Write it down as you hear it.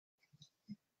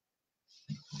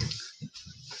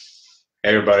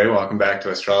Hey everybody, welcome back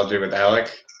to Astrology with Alec.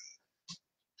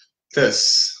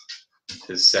 This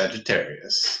is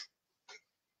Sagittarius.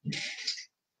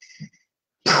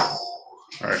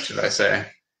 Or should I say?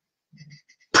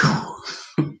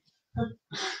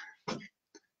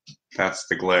 That's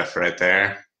the glyph right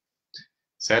there.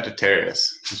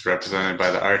 Sagittarius is represented by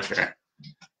the Archer,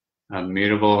 a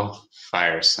mutable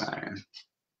fire sign.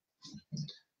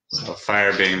 So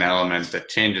fire being the element that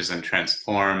changes and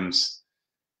transforms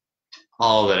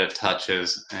all that it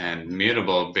touches, and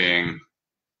mutable being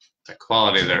the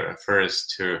quality that refers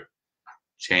to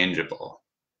changeable.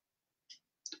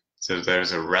 So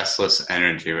there's a restless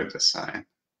energy with the sign.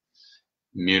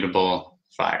 Mutable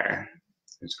fire.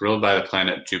 It's ruled by the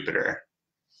planet Jupiter.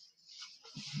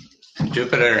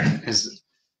 Jupiter as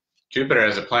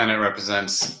a planet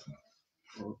represents.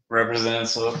 Oh,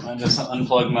 I just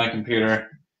unplugged my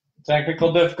computer.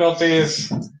 Technical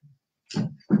difficulties.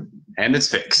 And it's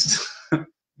fixed.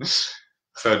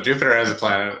 So Jupiter as a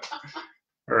planet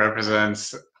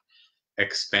represents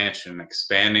expansion,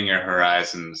 expanding your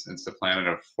horizons. It's the planet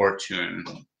of fortune.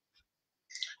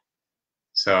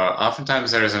 So oftentimes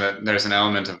there's an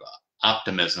element of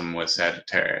optimism with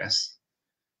Sagittarius.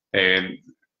 They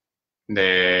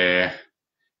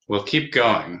will keep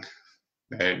going.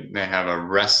 They have a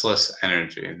restless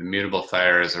energy. The mutable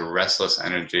fire is a restless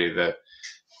energy that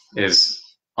is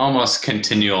almost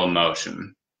continual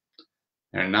motion.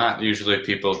 They're not usually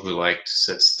people who like to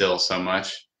sit still so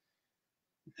much.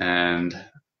 And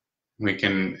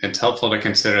it's helpful to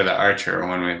consider the Archer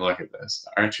when we look at this.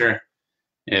 The Archer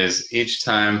is each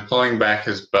time pulling back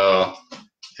his bow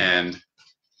and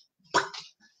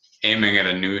aiming at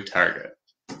a new target.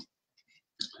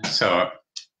 So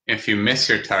if you miss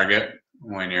your target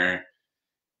when you're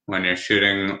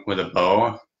shooting with a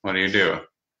bow, what do?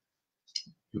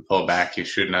 You pull back, you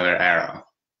shoot another arrow.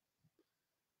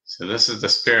 So this is the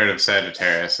spirit of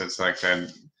Sagittarius. It's like they're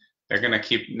gonna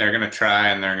try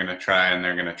and they're gonna try and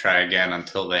they're gonna try again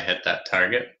until they hit that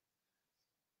target.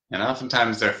 And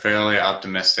oftentimes they're fairly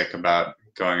optimistic about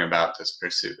going about this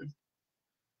pursuit.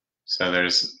 So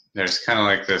there's kind of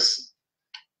like this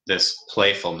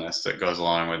playfulness that goes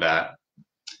along with that.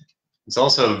 It's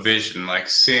also a vision, like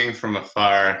seeing from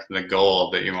afar the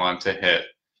goal that you want to hit,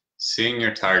 seeing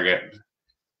your target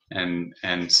and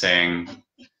saying,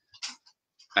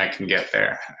 I can get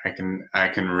there. I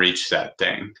can reach that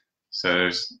thing. So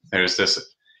there's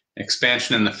this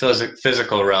expansion in the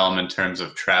physical realm in terms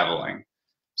of traveling.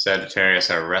 Sagittarius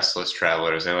are restless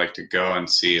travelers. They like to go and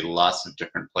see lots of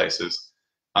different places.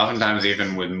 Oftentimes,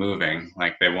 even with moving,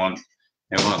 like they won't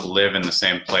live in the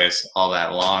same place all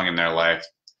that long in their life.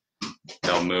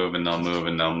 They'll move and they'll move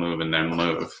and they'll move and then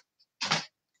move.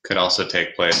 Could also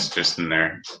take place just in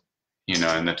their,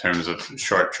 in the terms of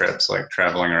short trips, like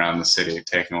traveling around the city,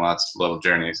 taking lots of little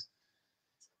journeys.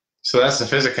 So that's the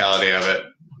physicality of it.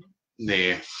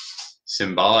 The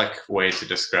symbolic way to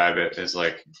describe it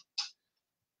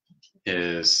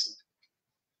is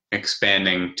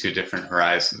expanding to different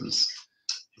horizons,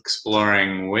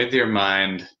 exploring with your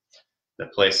mind the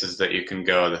places that you can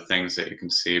go, the things that you can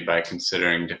see by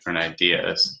considering different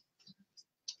ideas.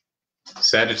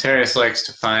 Sagittarius likes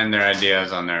to find their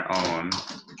ideas on their own.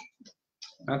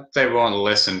 Not that they won't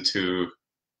listen to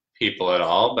people at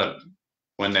all, but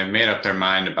when they've made up their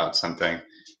mind about something,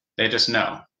 they just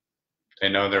know. They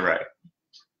know they're right.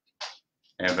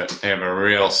 They have a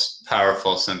real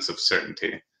powerful sense of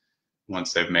certainty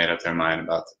once they've made up their mind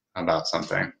about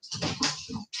something.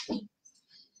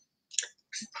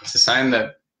 It's a sign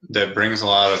that brings a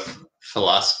lot of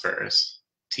philosophers,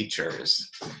 teachers,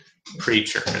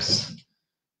 preachers,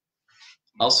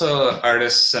 also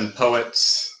artists and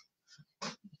poets.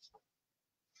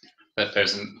 But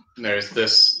there's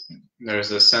this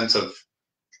sense of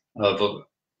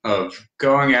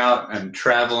going out and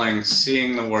traveling,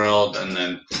 seeing the world, and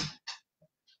then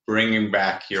bringing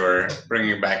back your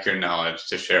knowledge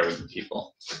to share with the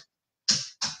people.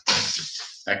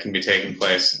 That can be taking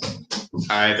place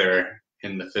either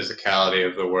in the physicality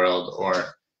of the world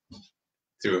or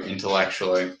through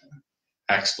intellectual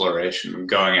exploration,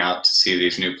 going out to see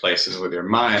these new places with your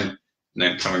mind, and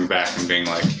then coming back and being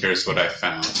like, here's what I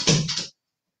found.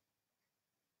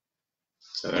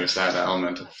 So there's that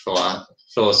element of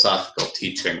philosophical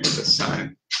teaching with this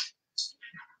sign.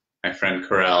 My friend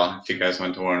Corell, if you guys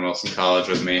went to Warren Wilson College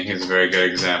with me, he's a very good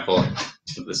example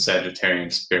of the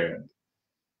Sagittarian spirit.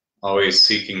 Always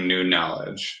seeking new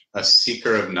knowledge, a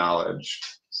seeker of knowledge,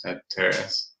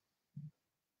 Sagittarius.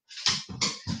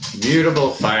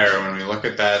 Mutable fire, when we look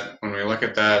at that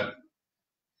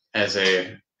as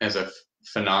a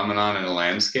phenomenon in a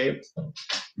landscape,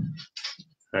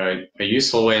 A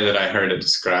useful way that I heard it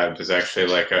described is actually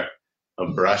like a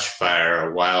brush fire,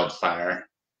 a wildfire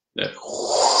that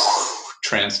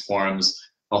transforms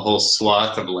a whole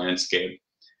swath of landscape.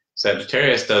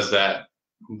 Sagittarius does that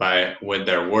with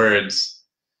their words,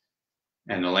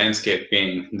 and the landscape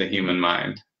being the human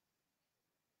mind.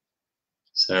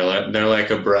 So they're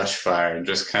like a brush fire,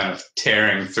 just kind of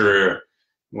tearing through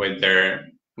with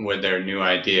their new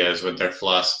ideas, with their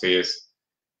philosophies,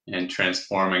 and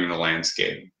transforming the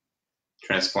landscape,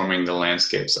 transforming the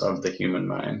landscapes of the human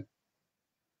mind.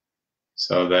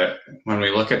 So that when we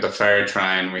look at the fire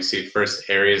trine, we see first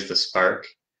Aries the spark,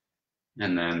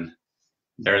 and then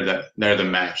they're the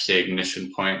match, the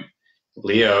ignition point.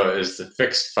 Leo is the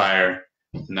fixed fire,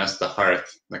 and that's the hearth,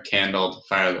 the candle, the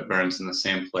fire that burns in the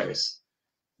same place.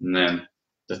 And then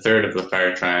the third of the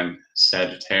fire trine,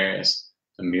 Sagittarius,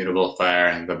 the mutable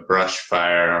fire, the brush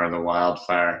fire or the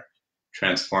wildfire,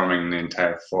 transforming the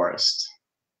entire forest.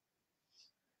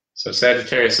 So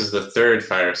Sagittarius is the third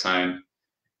fire sign,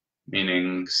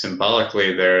 meaning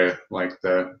symbolically they're like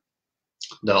the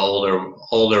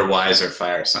older, wiser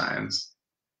fire signs.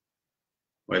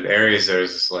 With Aries,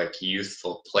 there's this like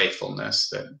youthful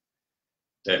playfulness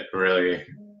that really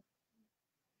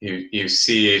you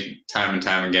see time and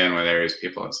time again with Aries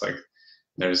people. It's like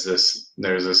there's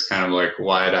this kind of like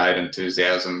wide-eyed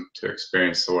enthusiasm to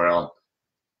experience the world.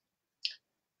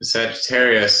 The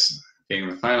Sagittarius, being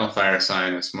the final fire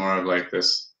sign, is more of like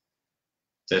this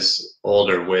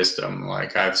older wisdom.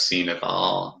 Like, I've seen it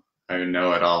all, I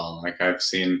know it all. Like, I've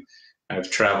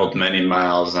traveled many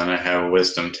miles, and I have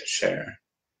wisdom to share.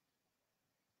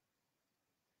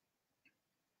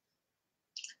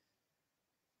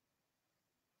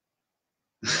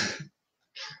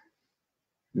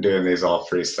 Doing these all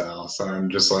freestyle, so I'm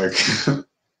just like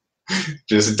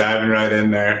just diving right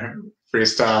in there.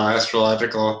 Freestyle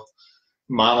astrological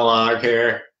monologue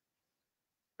here.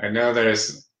 I know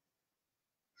there's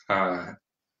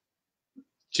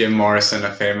Jim Morrison,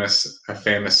 a famous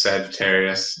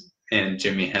Sagittarius, and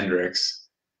Jimi Hendrix,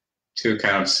 two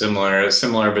kind of similar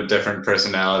but different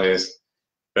personalities.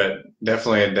 But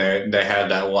definitely they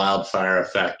had that wildfire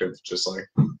effect of just like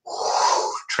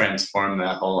transform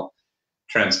the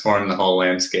whole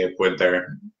landscape with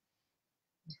their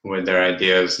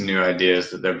ideas, new ideas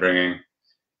that they're bringing.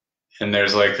 And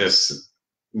there's like this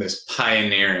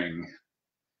pioneering,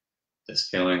 this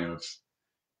feeling of,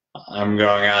 I'm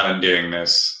going out and doing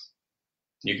this.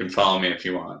 You can follow me if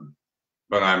you want,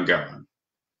 but I'm going.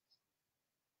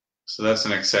 So that's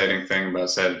an exciting thing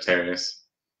about Sagittarius.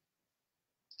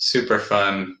 Super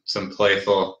fun, some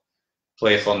playful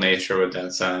nature with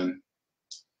that sign.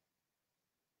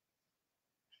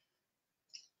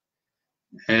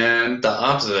 And the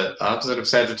opposite of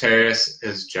Sagittarius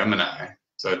is Gemini.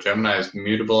 So Gemini is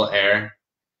mutable air,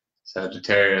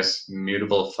 Sagittarius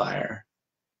mutable fire.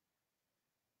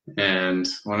 And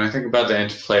when I think about the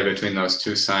interplay between those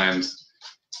two signs,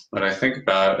 what I think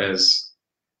about is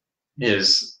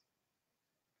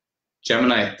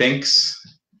Gemini thinks.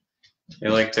 They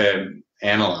like to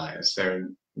analyze.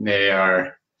 They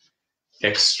are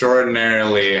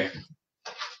extraordinarily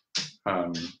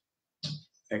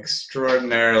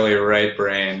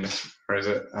right-brained, or is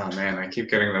it? Oh man, I keep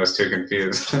getting those two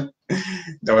confused.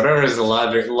 Whatever is the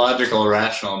logical,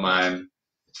 rational mind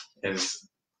is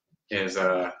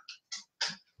the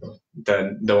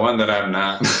one that I'm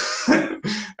not.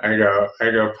 I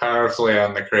go powerfully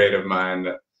on the creative mind,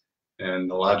 and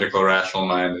the logical, rational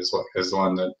mind is the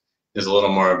one that is a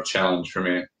little more of a challenge for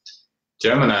me.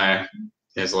 Gemini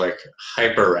is like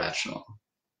hyper rational.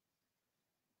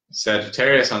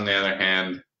 Sagittarius, on the other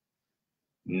hand,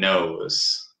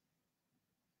 knows.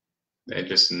 They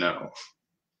just know.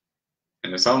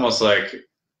 And it's almost like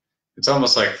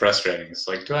frustrating. It's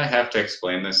like, do I have to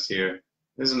explain this to you?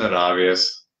 Isn't it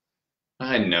obvious?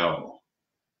 I know.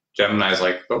 Gemini's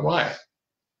like, but why?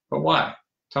 But why?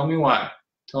 Tell me why.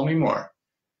 Tell me more.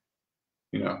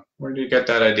 Where do you get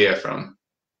that idea from?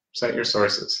 Cite your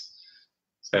sources.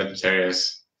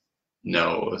 Sagittarius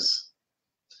knows.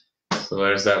 So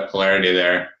there's that polarity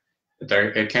there.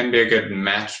 It can be a good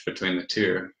match between the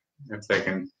two if they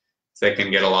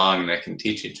can get along. They can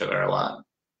teach each other a lot.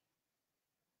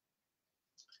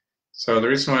 So the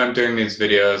reason why I'm doing these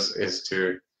videos is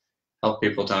to help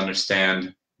people to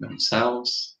understand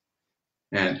themselves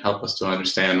and help us to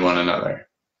understand one another.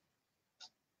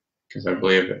 Because I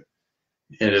believe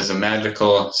it is a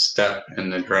magical step in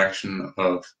the direction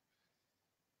of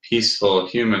peaceful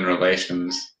human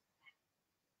relations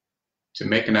to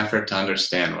make an effort to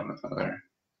understand one another.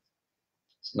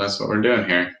 So that's what we're doing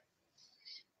here.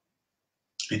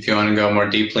 If you want to go more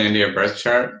deeply into your birth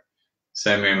chart,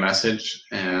 send me a message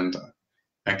and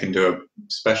I can do a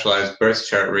specialized birth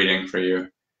chart reading for you.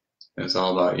 It's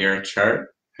all about your chart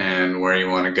and where you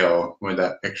want to go with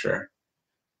that picture.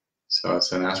 So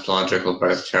it's an astrological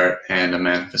birth chart and a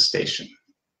manifestation. If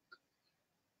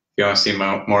you want to see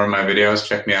more of my videos,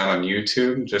 check me out on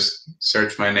YouTube. Just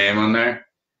search my name on there.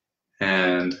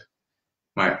 And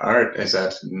my art is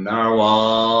at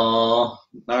narwhal.com.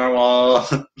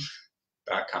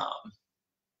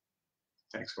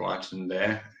 Thanks for watching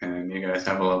today, and you guys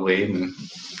have a lovely evening.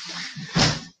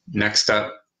 Next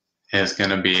up is going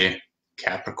to be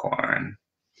Capricorn.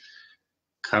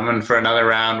 Coming for another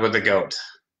round with the goat.